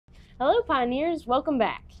Hello, Pioneers. Welcome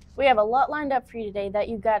back. We have a lot lined up for you today that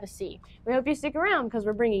you've got to see. We hope you stick around because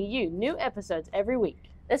we're bringing you new episodes every week.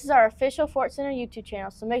 This is our official Fort Center YouTube channel,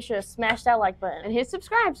 so make sure to smash that like button. And hit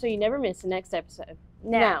subscribe so you never miss the next episode.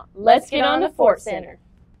 Now let's get on to Fort Center.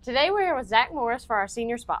 Today we're here with Zach Morris for our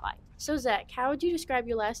Senior Spotlight. So Zach, how would you describe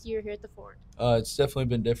your last year here at the Fort? It's definitely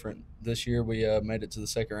been different. This year we made it to the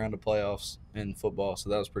second round of playoffs in football, so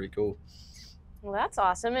that was pretty cool. Well, that's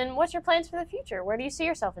awesome. And what's your plans for the future? Where do you see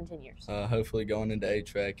yourself in 10 years? Hopefully going into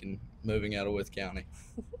HVAC and moving out of Wythe County.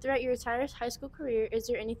 Throughout your entire high school career, is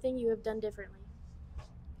there anything you have done differently?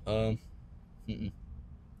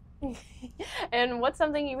 And what's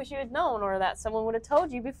something you wish you had known or that someone would have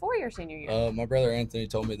told you before your senior year? My brother Anthony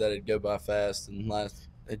told me that it'd go by fast, and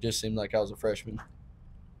it just seemed like I was a freshman.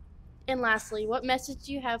 And lastly, what message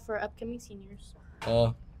do you have for upcoming seniors?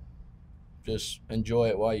 Just enjoy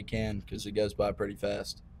it while you can because it goes by pretty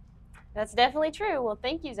fast. That's definitely true. Well,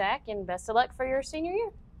 thank you, Zach, and best of luck for your senior year.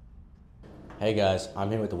 Hey guys, I'm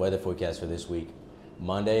here with the weather forecast for this week.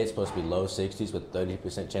 Monday, it's supposed to be low 60s with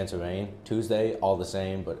 30% chance of rain. Tuesday, all the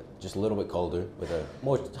same, but just a little bit colder with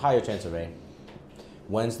a higher chance of rain.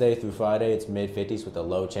 Wednesday through Friday, it's mid 50s with a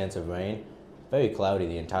low chance of rain. Very cloudy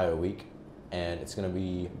the entire week, and it's going to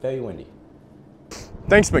be very windy.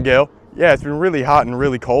 Thanks, Miguel. Yeah, it's been really hot and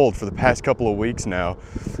really cold for the past couple of weeks now.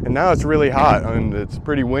 And now it's really hot and it's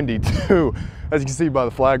pretty windy too, as you can see by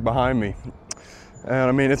the flag behind me. And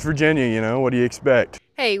I mean, it's Virginia, you know, what do you expect?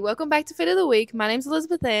 Hey, welcome back to Fit of the Week. My name's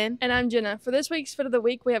Elizabeth Ann. And I'm Jenna. For this week's Fit of the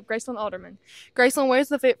Week, we have Graceland Alderman. Graceland, where's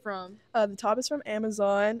the fit from? The top is from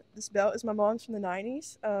Amazon. This belt is my mom's from the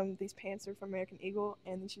 90s. These pants are from American Eagle,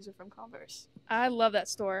 and these shoes are from Converse. I love that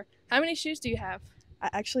store. How many shoes do you have? I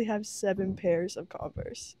actually have 7 pairs of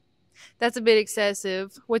Converse. That's a bit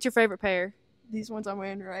excessive. What's your favorite pair? These ones I'm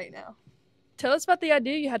wearing right now. Tell us about the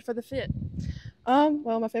idea you had for the fit.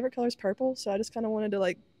 Well, my favorite color is purple, so I just kind of wanted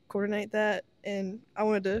to coordinate that, and I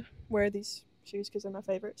wanted to wear these shoes because they're my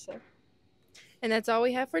favorite. So. And that's all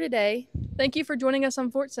we have for today. Thank you for joining us on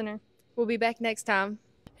Fort Center. We'll be back next time.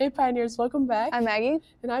 Hey Pioneers, welcome back. I'm Maggie.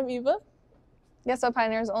 And I'm Eva. Guess what,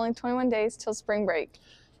 Pioneers? Only 21 days till spring break.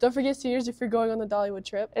 Don't forget seniors if you're going on the Dollywood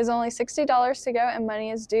trip. It's only $60 to go, and money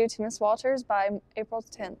is due to Miss Walters by April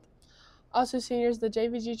 10th. Also, seniors, the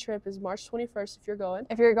JVG trip is March 21st if you're going.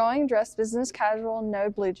 If you're going, dress business casual, no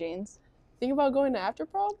blue jeans. Think about going to after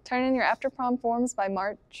prom? Turn in your after prom forms by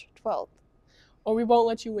March 12th. Or we won't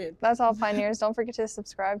let you win. That's all, Pioneers. Don't forget to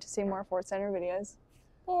subscribe to see more Fort Center videos.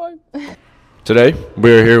 Bye. Today,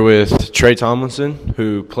 we're here with Trey Tomlinson,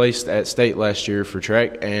 who placed at state last year for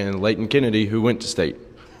track, and Leighton Kennedy, who went to state.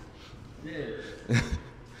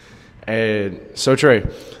 And so, Trey,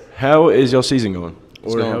 how is your season going?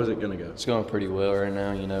 How is it going to go? It's going pretty well right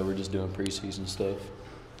now. You know, we're just doing preseason stuff.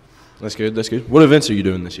 That's good. That's good. What events are you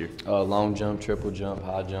doing this year? Long jump, triple jump,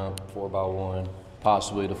 high jump, 4x1,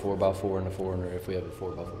 possibly the 4x4 and the 400 if we have a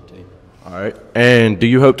 4x4 team. All right. And do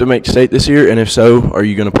you hope to make state this year? And if so, are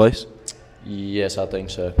you going to place? Yes, I think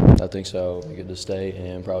so. I think so. I'll make it to state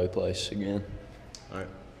and probably place again. All right.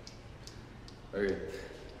 Very good.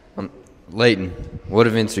 Leighton, what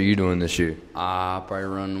events are you doing this year? I probably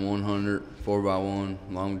run 100, 4x1,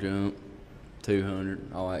 long jump,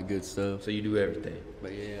 200, all that good stuff. So you do everything?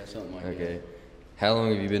 But yeah, something like that. Okay. How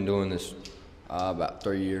long have you been doing this? About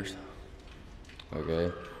 3 years.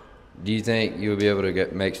 Okay. Do you think you'll be able to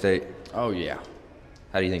make state? Oh, yeah.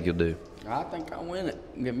 How do you think you'll do? I think I'll win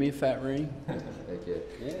it. Get me a fat ring. Okay.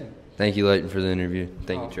 Yeah. Thank you, Leighton, for the interview.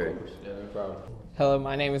 Thank you, Trey. Yeah, no problem. Hello,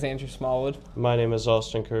 my name is Andrew Smallwood. My name is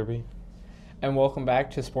Austin Kirby. And welcome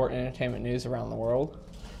back to Sport and Entertainment News around the world.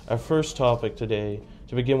 Our first topic today,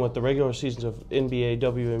 to begin with the regular seasons of NBA,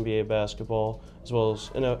 WNBA basketball, as well as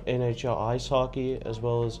NHL ice hockey, as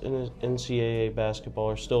well as NCAA basketball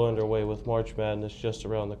are still underway with March Madness just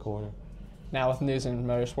around the corner. Now with news in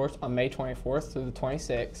motorsports, on May 24th through the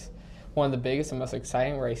 26th, one of the biggest and most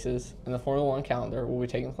exciting races in the Formula One calendar will be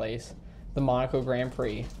taking place, the Monaco Grand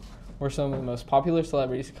Prix, where some of the most popular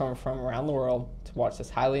celebrities come from around the world to watch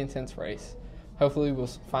this highly intense race. Hopefully we'll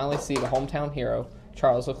finally see the hometown hero,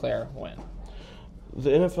 Charles Leclerc, win. The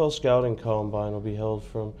NFL Scouting Combine will be held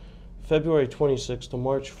from February 26th to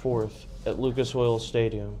March 4th at Lucas Oil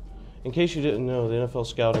Stadium. In case you didn't know, the NFL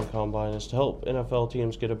Scouting Combine is to help NFL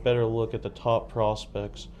teams get a better look at the top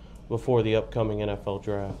prospects before the upcoming NFL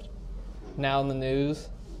Draft. Now in the news,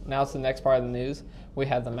 now it's the next part of the news, we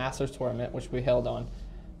have the Masters Tournament, which will be held on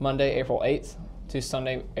Monday, April 8th to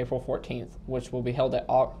Sunday, April 14th, which will be held at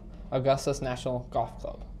Augusta National Golf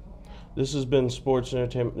Club. This has been Sports and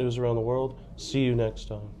Entertainment News around the world. See you next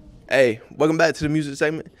time. Hey, welcome back to the music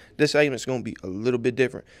segment. This segment's going to be a little bit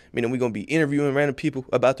different, meaning we're going to be interviewing random people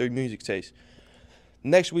about their music taste.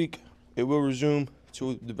 Next week, it will resume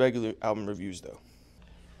to the regular album reviews, though.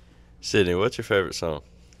 Sydney, what's your favorite song?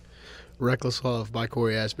 Reckless Love by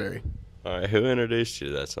Corey Asbury. All right, who introduced you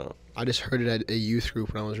to that song? I just heard it at a youth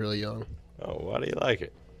group when I was really young. Oh, why do you like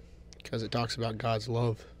it? Because it talks about God's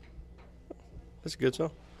love. That's a good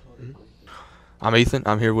song. I'm Ethan.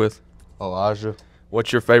 I'm here with Elijah.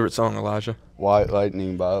 What's your favorite song, Elijah? White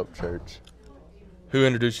Lightning by Upchurch. Who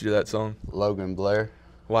introduced you to that song? Logan Blair.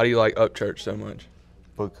 Why do you like Upchurch so much?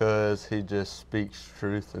 Because he just speaks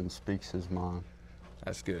truth and speaks his mind.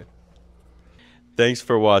 That's good. Thanks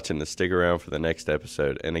for watching and stick around for the next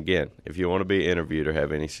episode. And again, if you want to be interviewed or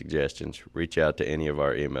have any suggestions, reach out to any of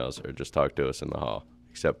our emails or just talk to us in the hall,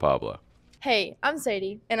 except Pablo. Hey, I'm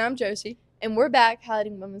Sadie. And I'm Josie. And we're back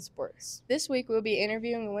highlighting women's sports. This week we'll be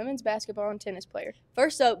interviewing a women's basketball and tennis player.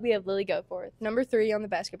 First up, we have Lily Goforth, number 3 on the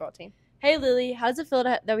basketball team. Hey Lily, how does it feel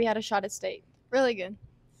that we had a shot at state? Really good.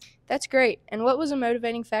 That's great. And what was a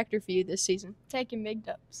motivating factor for you this season? Taking big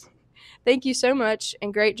dubs. Thank you so much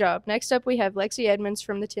and great job. Next up we have Lexi Edmonds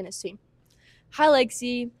from the tennis team. Hi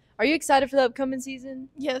Lexi, are you excited for the upcoming season?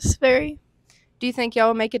 Yes, very. Do you think y'all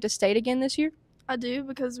will make it to state again this year? I do,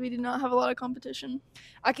 because we do not have a lot of competition.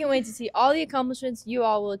 I can't wait to see all the accomplishments you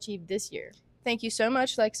all will achieve this year. Thank you so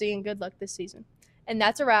much, Lexi, and good luck this season. And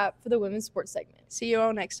that's a wrap for the women's sports segment. See you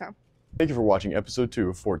all next time. Thank you for watching episode 2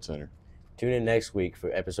 of Fort Center. Tune in next week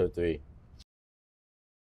for episode 3.